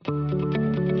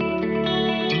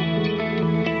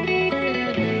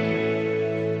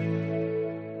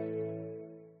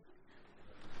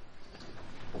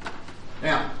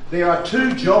There are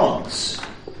two Johns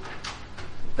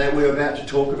that we're about to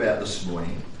talk about this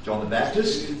morning. John the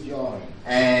Baptist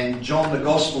and John the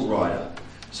Gospel writer.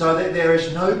 So that there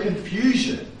is no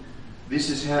confusion. This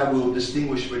is how we'll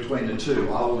distinguish between the two.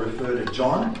 I will refer to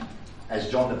John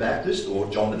as John the Baptist or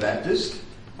John the Baptist,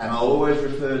 and I'll always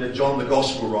refer to John the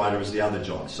Gospel writer as the other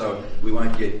John. So we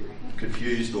won't get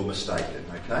confused or mistaken,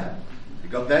 okay? You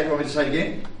got that? You want me to say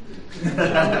it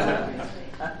again?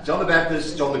 John the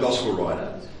Baptist, John the Gospel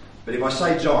writer. But if I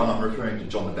say John, I'm referring to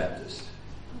John the Baptist.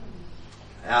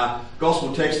 Our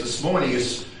Gospel text this morning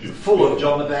is full of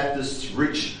John the Baptist's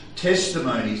rich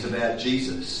testimonies about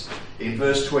Jesus. In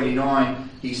verse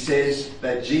 29, he says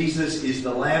that Jesus is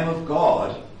the Lamb of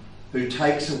God who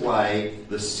takes away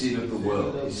the sin of the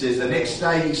world. He says the next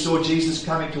day he saw Jesus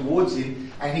coming towards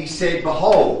him and he said,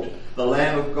 "Behold, the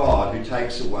Lamb of God who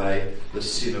takes away the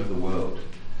sin of the world."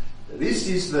 This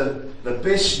is the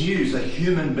best news a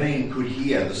human being could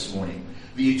hear this morning.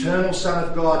 The eternal Son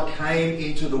of God came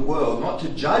into the world not to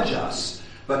judge us,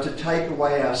 but to take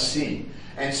away our sin.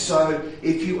 And so,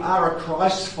 if you are a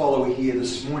Christ follower here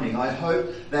this morning, I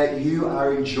hope that you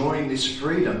are enjoying this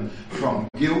freedom from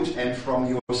guilt and from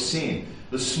your sin.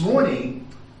 This morning,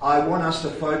 I want us to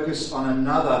focus on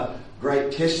another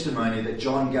great testimony that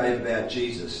John gave about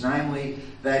Jesus, namely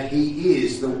that he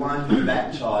is the one who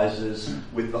baptizes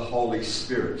with the Holy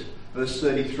Spirit. Verse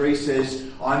 33 says,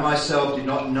 "I myself did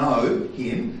not know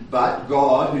him, but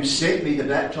God, who sent me to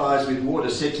baptize with water,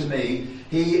 said to me,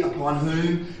 'He upon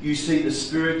whom you see the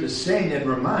Spirit descend and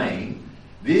remain,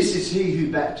 this is he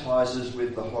who baptizes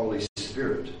with the Holy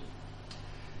Spirit.'"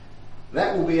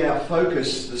 That will be our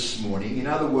focus this morning. In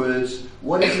other words,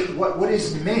 what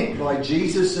is meant by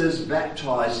Jesus'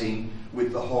 baptizing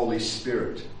with the Holy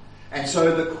Spirit? And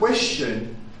so the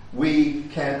question we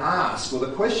can ask, or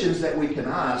the questions that we can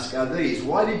ask are these.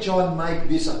 Why did John make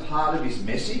this a part of his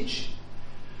message?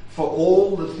 For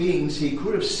all the things he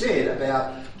could have said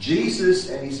about Jesus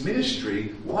and his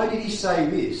ministry, why did he say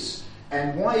this?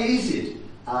 And why is it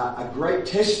a great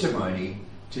testimony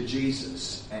to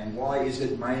Jesus? And why is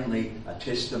it mainly a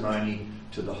testimony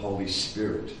to the Holy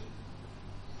Spirit?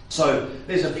 So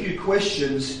there's a few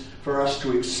questions for us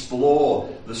to explore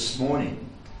this morning.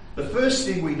 The first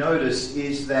thing we notice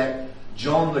is that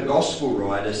John the Gospel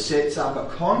writer sets up a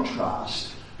contrast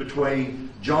between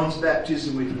John's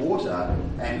baptism with water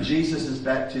and Jesus'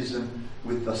 baptism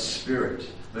with the Spirit.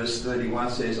 Verse 31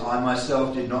 says, "I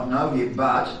myself did not know him,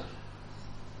 but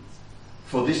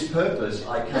for this purpose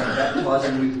I came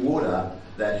baptizing with water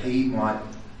that he might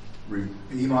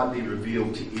be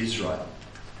revealed to Israel."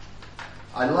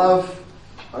 I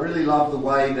really love the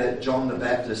way that John the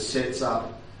Baptist sets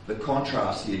up the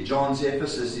contrast here. John's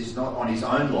emphasis is not on his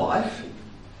own life.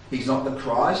 He's not the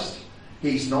Christ.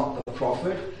 He's not the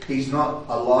prophet. He's not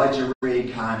Elijah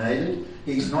reincarnated.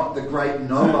 He's not the great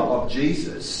Noah of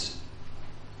Jesus.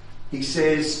 He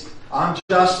says, "I'm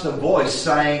just a voice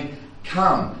saying,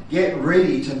 'Come, get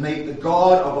ready to meet the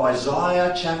God of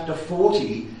Isaiah chapter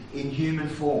 40 in human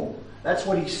form.'" That's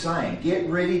what he's saying. Get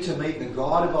ready to meet the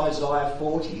God of Isaiah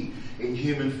 40 in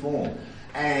human form.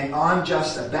 And I'm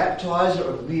just a baptizer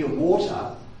of mere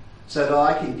water so that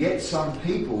I can get some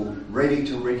people ready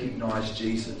to recognize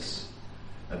Jesus.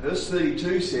 Now, verse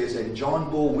 32 says, "And John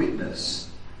bore witness.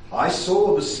 I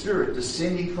saw the Spirit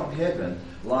descending from heaven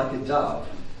like a dove,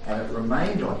 and it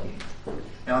remained on him."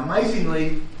 Now,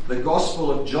 amazingly, the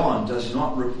Gospel of John does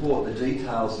not report the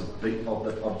details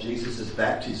of Jesus'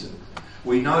 baptism.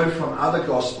 We know from other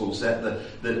Gospels that the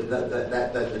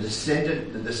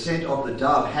descent of the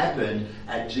dove happened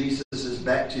at Jesus'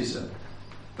 baptism.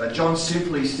 But John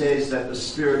simply says that the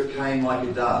Spirit came like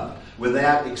a dove,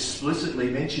 without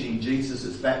explicitly mentioning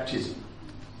Jesus' baptism.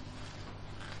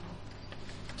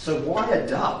 So why a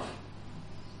dove?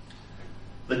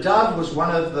 The dove was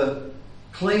one of the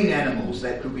clean animals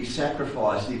that could be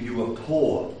sacrificed if you were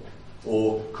poor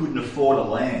or couldn't afford a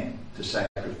lamb to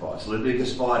sacrifice.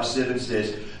 Leviticus 5:7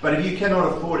 says, "But if you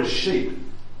cannot afford a sheep,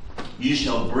 you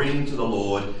shall bring to the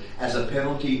Lord as a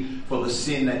penalty for the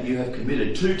sin that you have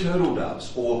committed 2 turtle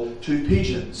doves or 2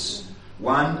 pigeons,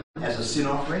 one as a sin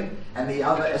offering and the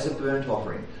other as a burnt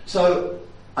offering." So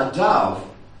a dove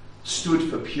stood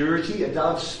for purity, a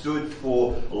dove stood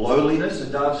for lowliness, a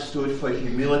dove stood for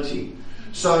humility.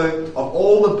 So of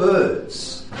all the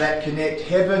birds that connect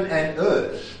heaven and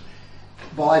earth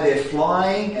by their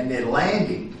flying and their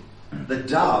landing, the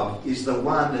dove is the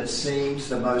one that seems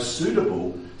the most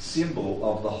suitable symbol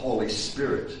of the Holy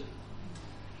Spirit.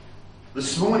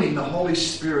 This morning, the Holy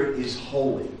Spirit is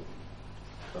holy.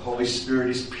 The Holy Spirit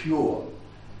is pure.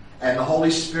 And the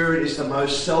Holy Spirit is the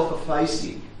most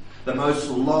self-effacing, the most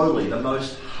lowly, the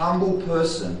most humble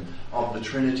person of the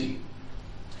Trinity.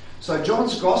 So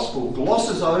John's Gospel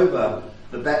glosses over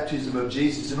the baptism of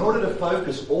Jesus in order to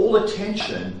focus all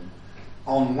attention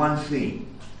on one thing: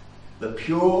 the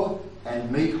pure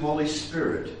and meek Holy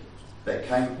Spirit that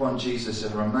came upon Jesus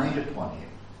and remained upon him.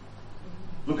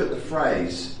 Look at the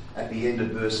phrase at the end of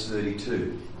verse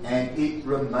 32, and it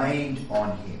remained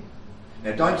on him.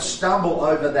 Now don't stumble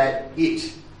over that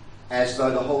it as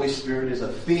though the Holy Spirit is a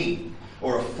thing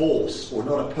or a force or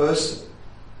not a person.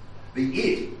 The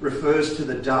it refers to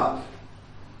the dove.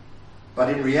 But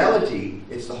in reality,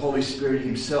 it's the Holy Spirit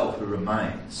himself who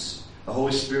remains. The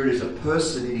Holy Spirit is a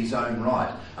person in his own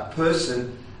right. A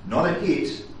person, not an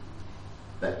it,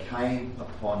 that came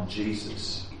upon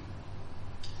Jesus.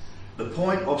 The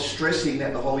point of stressing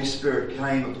that the Holy Spirit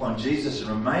came upon Jesus and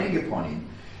remaining upon him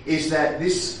is that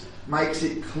this makes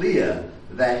it clear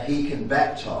that he can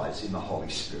baptize in the Holy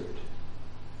Spirit.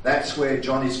 That's where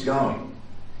John is going.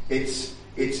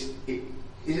 Isn't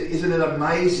it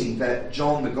amazing that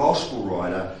John, the Gospel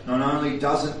writer, not only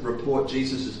doesn't report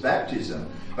Jesus' baptism,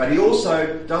 but he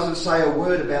also doesn't say a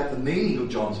word about the meaning of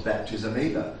John's baptism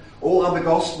either. All other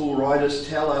Gospel writers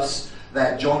tell us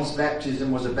that John's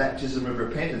baptism was a baptism of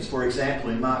repentance. For example,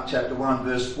 in Mark chapter 1,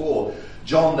 verse 4,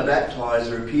 John the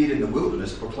Baptizer appeared in the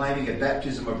wilderness proclaiming a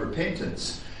baptism of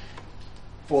repentance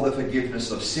for the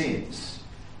forgiveness of sins.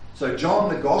 So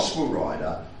John, the Gospel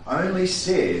writer, only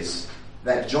says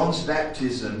that John's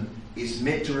baptism is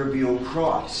meant to reveal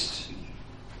Christ.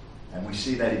 And we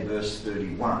see that in verse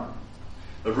 31.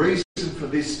 The reason for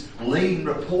this lean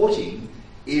reporting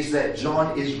is that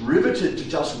John is riveted to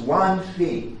just one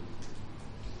thing.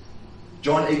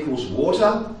 John equals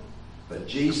water, but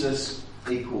Jesus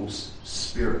equals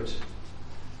spirit.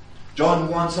 John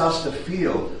wants us to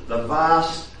feel the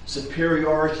vast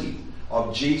superiority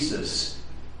of Jesus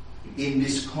in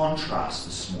this contrast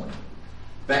this morning.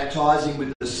 Baptizing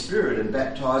with the Spirit and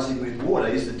baptizing with water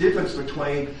is the difference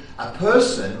between a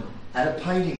person and a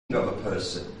painting of a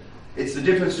person. It's the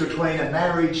difference between a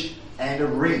marriage and a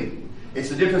ring. It's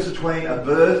the difference between a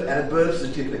birth and a birth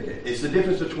certificate. It's the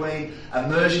difference between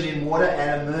immersion in water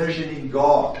and immersion in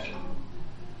God.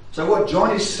 So what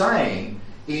John is saying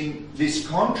in this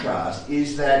contrast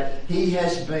is that he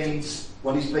has been,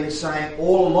 what he's been saying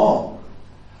all along,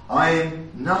 I am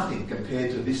nothing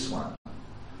compared to this one.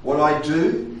 What I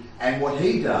do and what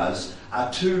he does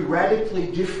are two radically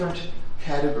different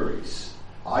categories.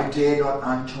 I dare not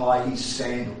untie his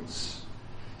sandals.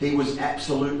 He was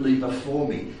absolutely before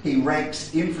me. He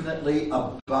ranks infinitely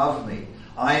above me.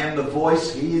 I am the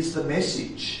voice, he is the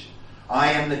message.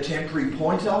 I am the temporary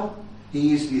pointer,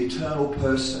 he is the eternal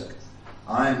person.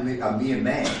 I am a mere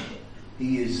man,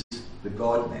 he is the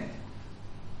God-man.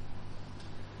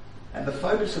 And the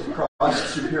focus of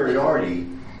Christ's superiority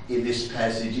in this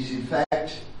passage is in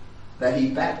fact that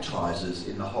he baptizes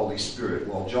in the Holy Spirit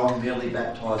while John merely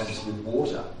baptizes with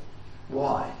water.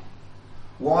 Why?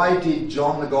 Why did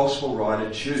John the Gospel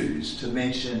writer choose to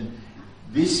mention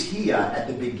this here at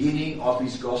the beginning of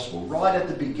his Gospel, right at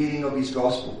the beginning of his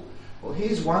Gospel? Well,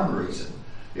 here's one reason.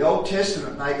 The Old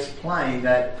Testament makes plain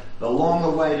that the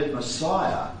long-awaited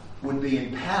Messiah would be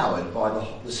empowered by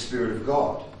the Spirit of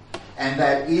God, and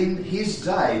that in his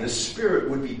day the Spirit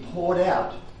would be poured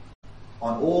out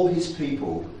on all his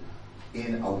people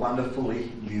in a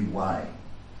wonderfully new way.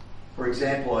 For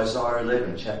example, Isaiah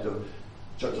chapter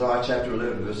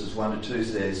 11 verses 1 to 2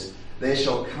 says, "There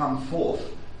shall come forth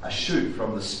a shoot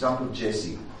from the stump of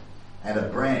Jesse, and a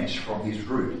branch from his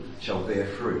root shall bear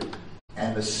fruit,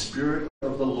 and the Spirit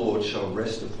of the Lord shall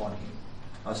rest upon him."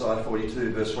 Isaiah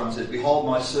 42 verse 1 says, "Behold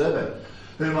my servant,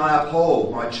 whom I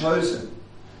uphold, my chosen,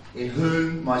 in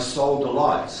whom my soul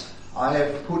delights. I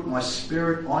have put my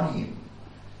Spirit on him.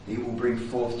 He will bring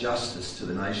forth justice to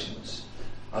the nations."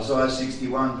 Isaiah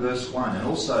 61 verse 1, and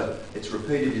also it's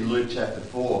repeated in Luke chapter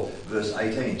 4 verse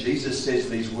 18. Jesus says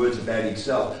these words about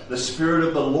himself: "The Spirit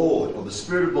of the Lord," or the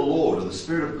Spirit of the Lord, or the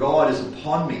Spirit of God is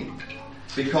upon me,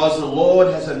 because the Lord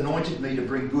has anointed me to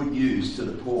bring good news to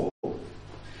the poor.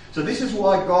 So this is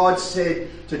why God said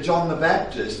to John the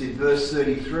Baptist in verse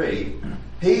 33,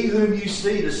 "He whom you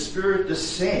see the Spirit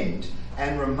descend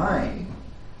and remain,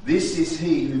 this is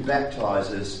he who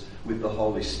baptizes with the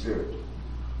Holy Spirit."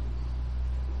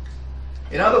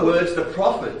 In other words, the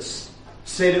prophets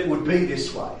said it would be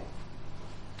this way.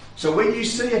 So when you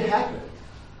see it happen,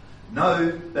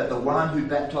 know that the one who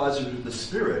baptizes with the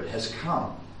Spirit has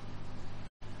come.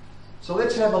 So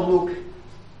let's have a look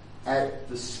at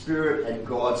the Spirit and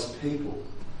God's people.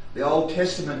 The Old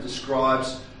Testament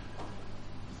describes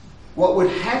what would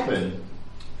happen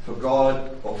for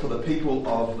God or for the people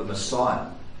of the Messiah.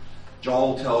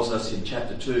 Joel tells us in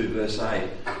chapter 2, verse 8,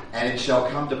 and it shall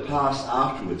come to pass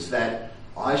afterwards that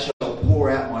I shall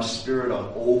pour out my spirit on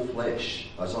all flesh.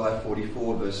 Isaiah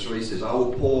 44, verse 3 says, I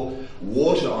will pour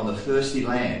water on the thirsty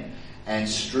land and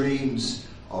streams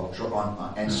on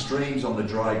the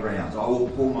dry grounds. I will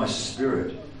pour my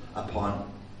spirit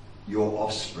upon your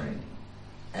offspring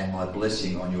and my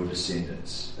blessing on your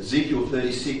descendants. Ezekiel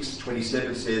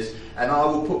 36:27 says, and I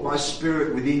will put my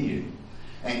spirit within you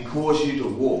and cause you to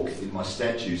walk in my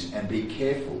statutes and be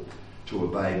careful to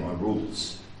obey my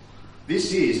rules.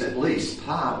 This is at least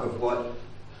part of what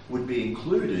would be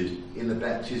included in the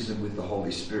baptism with the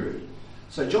Holy Spirit.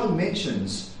 So John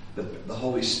mentions the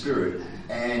Holy Spirit,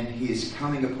 and he is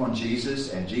coming upon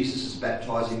Jesus, and Jesus is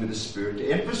baptizing with the Spirit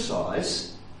to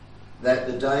emphasize that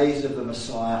the days of the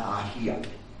Messiah are here.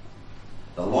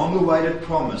 The long-awaited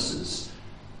promises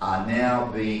are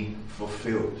now being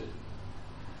fulfilled.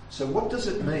 So what does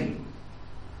it mean?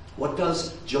 What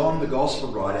does John the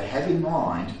Gospel writer have in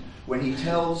mind when he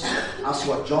tells us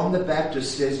what John the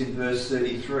Baptist says in verse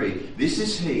 33? This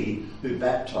is he who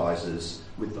baptizes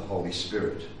with the Holy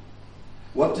Spirit.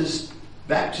 What does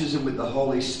baptism with the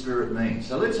Holy Spirit mean?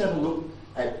 So let's have a look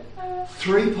at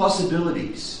three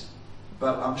possibilities.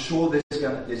 But I'm sure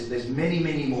there's many,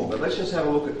 many more. But let's just have a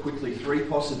look at quickly three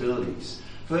possibilities.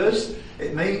 First,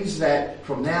 it means that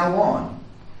from now on,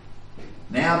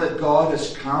 now that God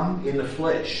has come in the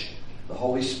flesh, the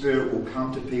Holy Spirit will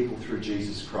come to people through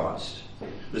Jesus Christ.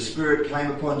 The Spirit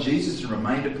came upon Jesus and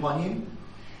remained upon him,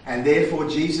 and therefore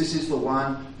Jesus is the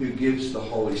one who gives the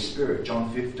Holy Spirit.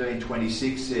 John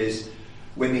 15:26 says,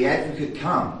 when the Advocate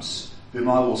comes, whom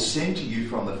I will send to you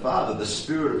from the Father, the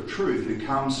Spirit of truth who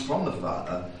comes from the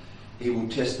Father, he will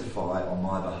testify on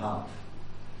my behalf.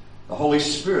 The Holy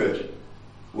Spirit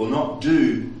will not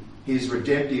do his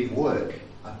redemptive work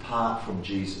apart from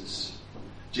Jesus.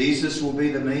 Jesus will be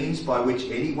the means by which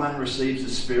anyone receives the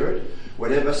Spirit.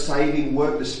 Whatever saving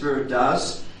work the Spirit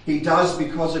does, he does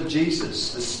because of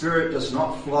Jesus. The Spirit does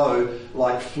not flow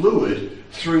like fluid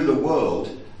through the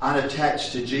world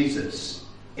unattached to Jesus.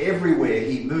 Everywhere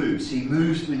he moves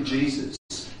with Jesus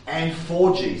and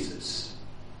for Jesus.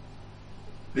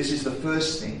 This is the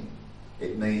first thing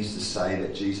it means to say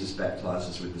that Jesus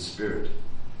baptizes with the Spirit.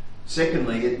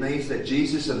 Secondly, it means that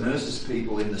Jesus immerses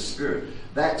people in the Spirit.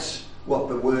 That's what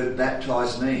the word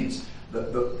baptize means.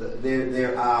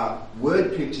 There are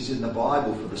word pictures in the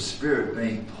Bible for the Spirit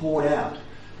being poured out.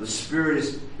 The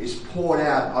Spirit is poured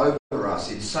out over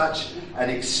us in such an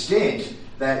extent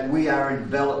that we are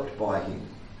enveloped by him.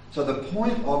 So the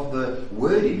point of the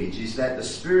word image is that the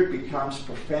Spirit becomes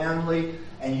profoundly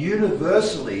and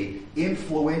universally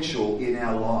influential in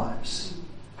our lives.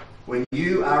 When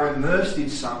you are immersed in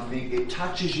something, it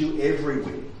touches you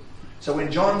everywhere. So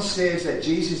when John says that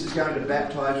Jesus is going to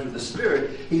baptize with the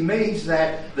Spirit, he means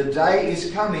that the day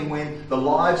is coming when the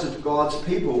lives of God's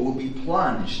people will be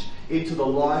plunged into the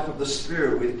life of the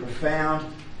Spirit with profound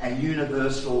and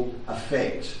universal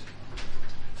effect.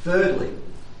 Thirdly,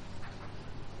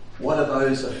 what are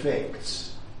those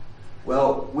effects?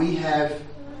 Well, we have,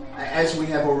 as we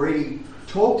have already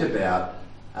talked about,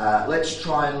 let's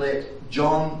try and let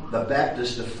John the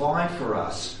Baptist define for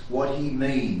us what he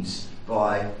means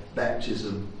by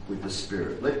baptism with the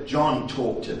Spirit. Let John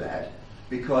talk to that,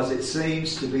 because it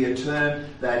seems to be a term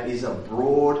that is a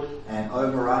broad and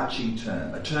overarching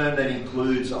term, a term that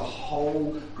includes a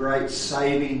whole great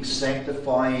saving,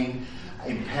 sanctifying,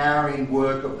 empowering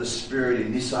work of the Spirit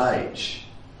in this age.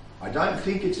 I don't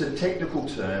think it's a technical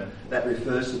term that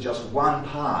refers to just one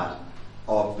part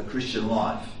of the Christian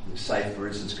life, say for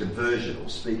instance conversion or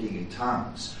speaking in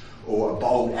tongues or a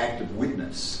bold act of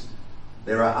witness.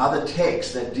 There are other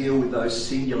texts that deal with those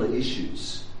singular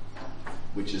issues,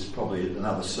 which is probably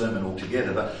another sermon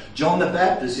altogether. But John the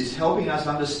Baptist is helping us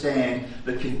understand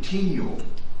the continual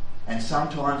and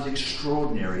sometimes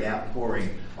extraordinary outpouring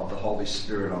of the Holy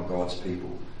Spirit on God's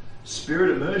people.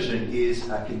 Spirit immersion is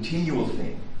a continual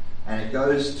thing, and it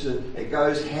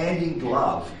goes hand in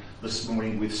glove this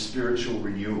morning with spiritual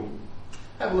renewal.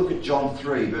 Have a look at John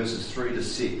 3, verses 3 to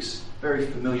 6. Very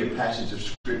familiar passage of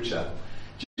Scripture.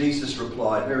 Jesus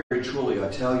replied, very truly I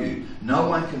tell you, no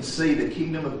one can see the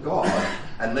kingdom of God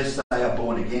unless they are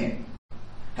born again.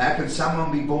 How can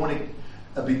someone be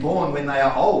born when they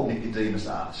are old? Nicodemus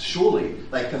asked. Surely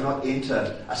they cannot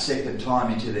enter a second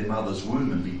time into their mother's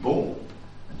womb and be born.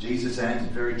 And Jesus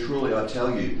answered, very truly I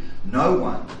tell you, no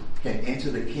one can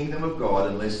enter the kingdom of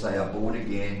God unless they are born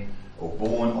again, or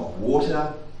born of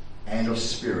water and of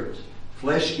Spirit.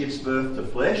 Flesh gives birth to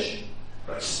flesh,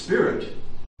 but Spirit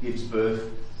gives birth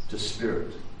to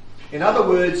Spirit. In other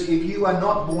words, if you are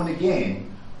not born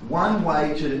again, one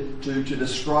way to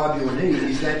describe your need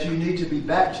is that you need to be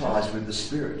baptized with the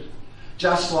Spirit.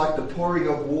 Just like the pouring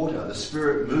of water, the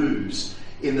Spirit moves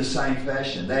in the same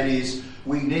fashion. That is,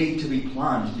 we need to be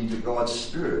plunged into God's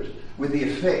Spirit with the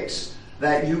effects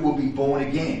that you will be born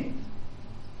again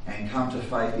and come to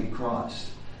faith in Christ.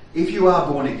 If you are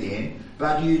born again,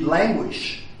 but you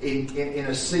languish in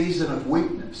a season of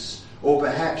weakness, or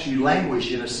perhaps you languish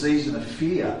in a season of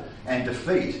fear and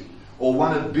defeat, or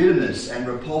one of bitterness and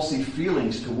repulsive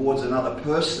feelings towards another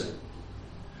person,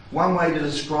 one way to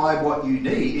describe what you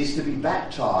need is to be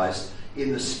baptized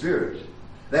in the Spirit.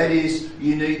 That is,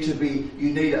 you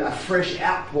need a fresh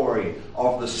outpouring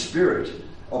of the Spirit's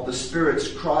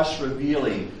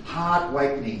Christ-revealing,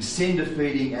 heart-awakening,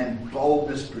 sin-defeating and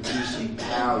boldness-producing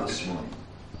power this morning.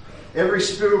 Every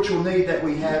spiritual need that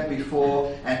we have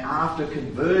before and after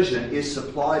conversion is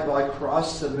supplied by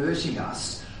Christ immersing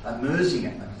us, I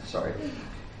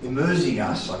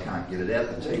can't get it out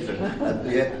of the teeth,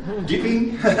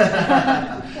 dipping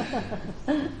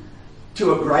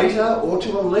to a greater or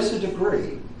to a lesser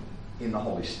degree in the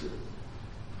Holy Spirit.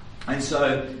 And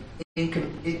so,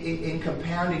 in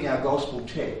compounding our gospel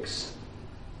text,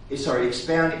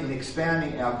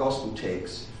 expounding our gospel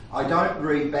text, I don't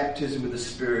read baptism with the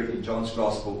Spirit in John's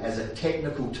Gospel as a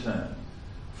technical term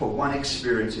for one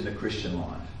experience in the Christian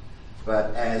life,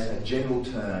 but as a general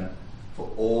term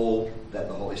for all that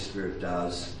the Holy Spirit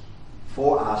does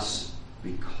for us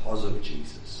because of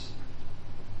Jesus.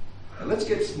 Now let's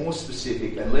get more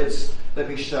specific, and let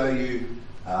me show you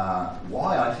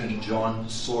why I think John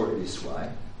saw it this way.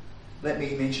 Let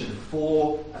me mention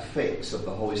 4 effects of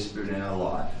the Holy Spirit in our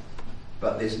life,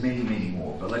 but there's many, many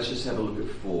more. But let's just have a look at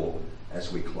 4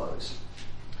 as we close.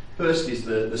 First is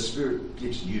the Spirit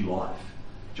gives new life.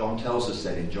 John tells us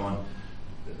that in John.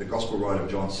 The Gospel writer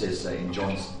of John says that in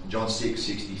John 6,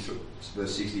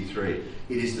 verse 63, it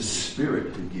is the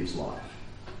Spirit who gives life.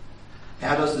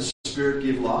 How does the Spirit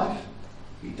give life?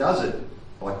 He does it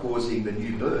by causing the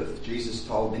new birth. Jesus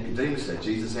told Nicodemus that.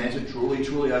 Jesus answered, "Truly,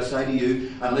 truly, I say to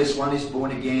you, unless one is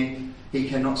born again, he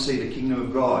cannot see the kingdom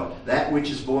of God. That which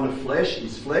is born of flesh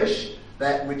is flesh,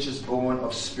 that which is born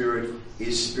of spirit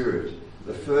is spirit."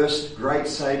 The first great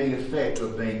saving effect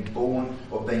of being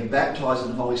baptized in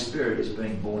the Holy Spirit is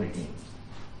being born again.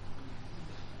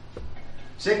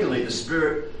 Secondly, the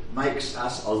Spirit makes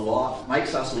us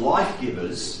life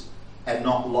givers and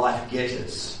not life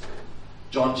getters.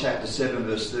 John chapter 7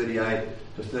 verse 38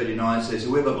 to 39 says,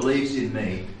 "Whoever believes in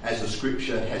me, as the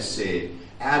scripture has said,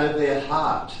 out of their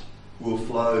heart will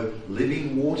flow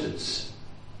living waters."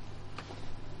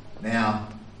 Now,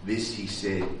 this he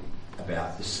said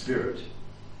about the Spirit.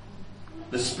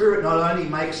 The Spirit not only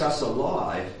makes us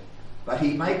alive, but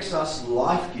he makes us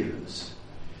life givers.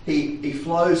 He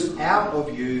flows out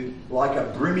of you like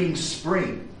a brimming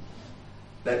spring,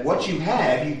 that what you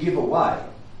have, you give away.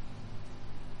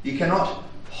 You cannot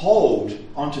hold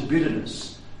onto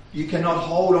bitterness. You cannot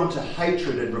hold onto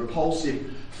hatred and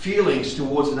repulsive feelings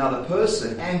towards another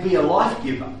person and be a life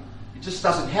giver. It just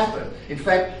doesn't happen. In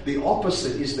fact, the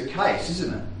opposite is the case,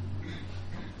 isn't it?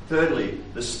 Thirdly,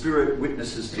 the Spirit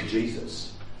witnesses to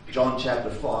Jesus. John chapter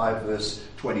 5 verse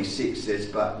 26 says,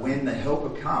 "But when the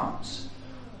Helper comes,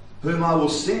 whom I will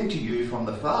send to you from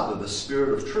the Father, the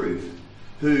Spirit of truth,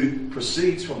 who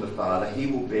proceeds from the Father, he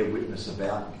will bear witness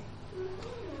about me."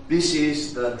 This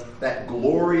is that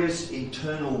glorious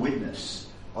internal witness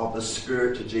of the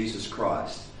Spirit to Jesus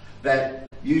Christ. That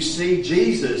you see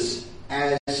Jesus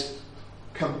as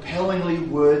compellingly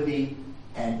worthy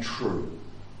and true.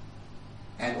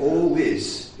 And all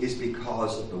this is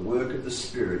because of the work of the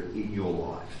Spirit in your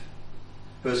life.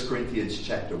 1 Corinthians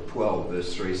chapter 12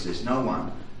 verse 3 says, "No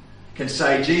one can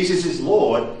say Jesus is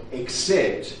Lord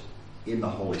except in the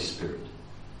Holy Spirit."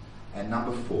 And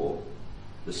number 4,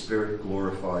 the Spirit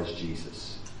glorifies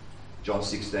Jesus. John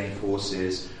 16:4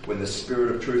 says, "When the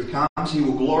Spirit of truth comes, he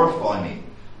will glorify me,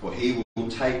 for he will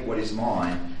take what is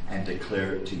mine and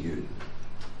declare it to you."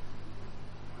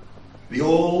 The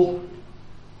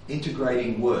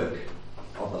all-integrating work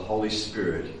of the Holy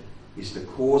Spirit is to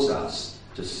cause us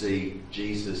to see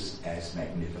Jesus as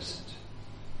magnificent.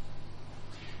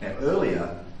 Now,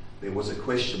 earlier, there was a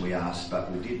question we asked,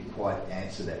 but we didn't quite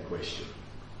answer that question.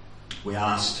 We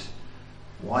asked,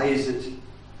 why is it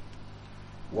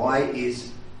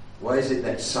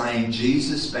that saying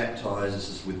Jesus baptizes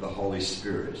us with the Holy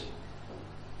Spirit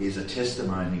is a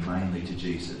testimony mainly to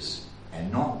Jesus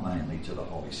and not mainly to the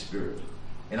Holy Spirit?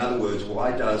 In other words,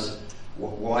 why does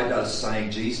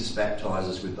saying Jesus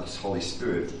baptizes with the Holy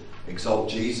Spirit exalt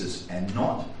Jesus and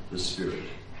not the Spirit?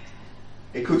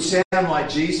 It could sound like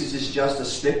Jesus is just a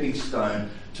stepping stone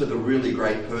to the really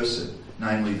great person,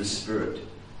 namely the Spirit.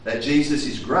 That Jesus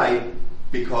is great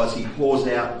because he pours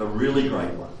out the really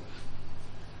great one.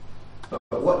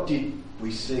 But what did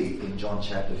we see in John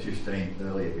chapter 15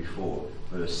 earlier before,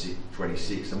 verse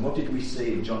 26? And what did we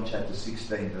see in John chapter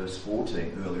 16, verse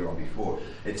 14 earlier on before?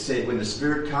 It said, when the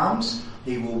Spirit comes,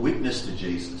 he will witness to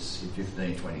Jesus in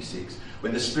 15:26.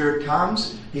 When the Spirit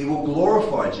comes, he will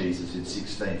glorify Jesus in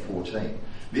 16:14.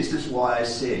 This is why I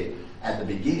said at the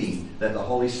beginning that the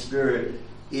Holy Spirit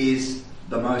is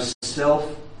the most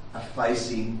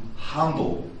self-effacing,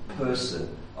 humble person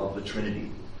of the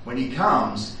Trinity. When he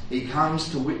comes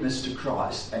to witness to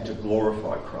Christ and to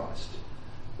glorify Christ.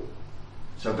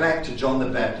 So back to John the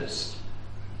Baptist.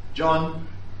 John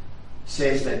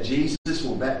says that Jesus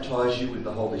will baptize you with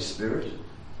the Holy Spirit.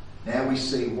 Now we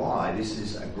see why this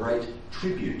is a great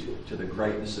tribute to the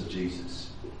greatness of Jesus.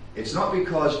 It's not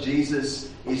because Jesus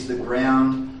is the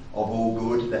ground of all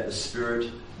good that the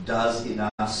Spirit does in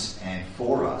us and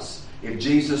for us. If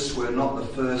Jesus were not the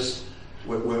first,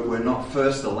 were not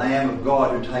first the Lamb of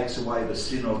God who takes away the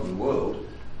sin of the world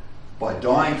by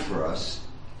dying for us,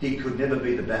 he could never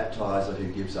be the baptizer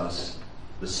who gives us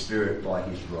the Spirit by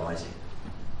his rising.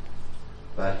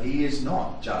 But he is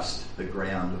not just the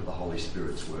ground of the Holy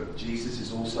Spirit's work. Jesus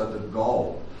is also the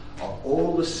goal of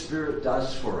all the Spirit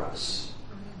does for us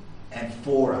and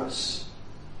for us.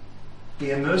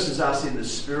 He immerses us in the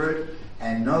Spirit,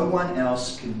 and no one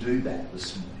else can do that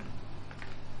this morning.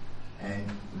 And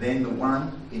then the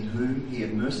one in whom he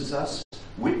immerses us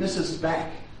witnesses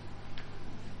back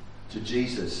to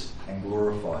Jesus and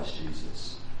glorifies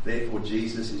Jesus. Therefore,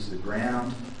 Jesus is the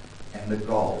ground and the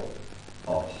goal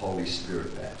of Holy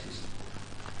Spirit baptism.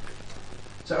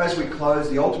 So as we close,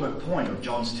 the ultimate point of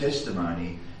John's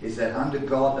testimony is that under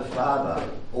God the Father,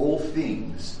 all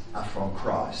things are from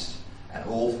Christ, and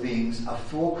all things are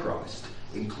for Christ,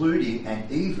 including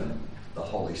and even the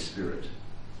Holy Spirit.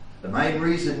 The main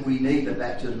reason we need the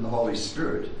baptism of the Holy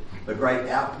Spirit, the great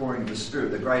outpouring of the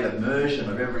Spirit, the great immersion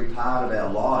of every part of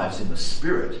our lives in the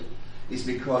Spirit, is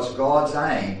because God's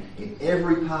aim in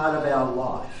every part of our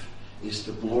life is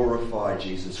to glorify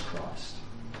Jesus Christ.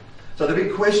 So the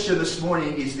big question this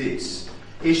morning is this: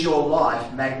 is your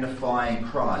life magnifying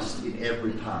Christ in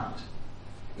every part?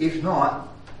 If not,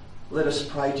 let us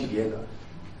pray together.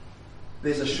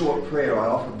 There's a short prayer I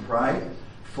often pray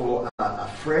for a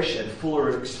fresh and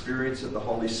fuller experience of the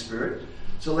Holy Spirit.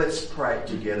 So let's pray it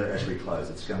together as we close.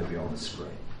 It's going to be on the screen.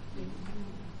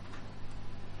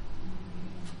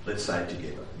 Let's say it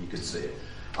together. You can see it.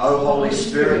 O Holy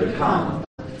Spirit, come.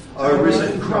 O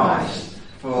risen Christ,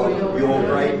 for your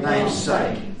great name's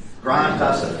sake, grant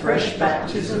us a fresh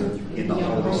baptism in the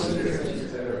Holy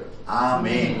Spirit.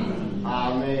 Amen.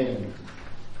 Amen.